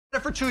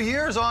for 2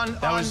 years on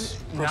proof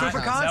of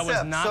concept. That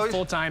was not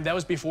full-time. That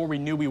was before we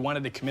knew we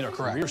wanted to commit our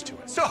careers to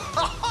it. So,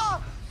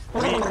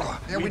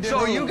 we did.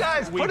 So you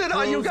guys put it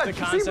on. You guys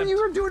see what you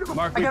were doing.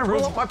 Mark, I gotta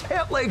roll up my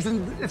pant legs,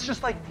 and it's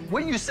just like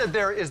what you said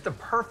there is the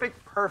perfect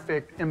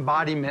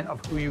embodiment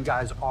of who you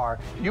guys are.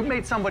 You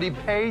made somebody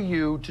pay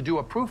you to do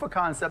a proof of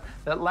concept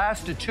that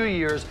lasted 2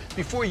 years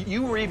before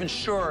you were even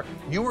sure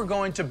you were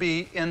going to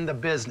be in the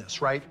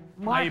business, right?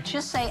 Mark,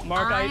 just say,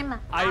 Mark, I'm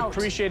I out.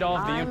 appreciate all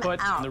of the input,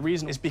 out. and the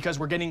reason is because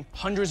we're getting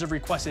hundreds of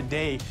requests a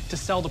day to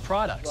sell the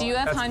product. Do you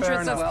have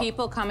hundreds of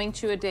people coming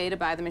to a day to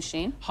buy the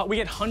machine? We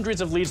get hundreds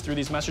of leads through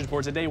these message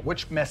boards a day.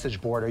 Which message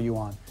board are you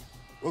on?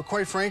 Well,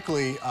 quite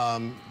frankly,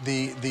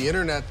 the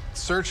internet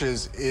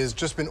searches is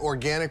just been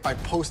organic by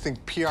posting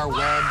PR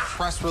web,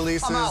 press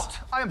releases. I'm out.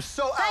 I am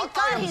so out. Thank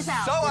God I am he's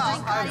out. so out.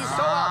 Thank God I am he's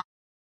so out.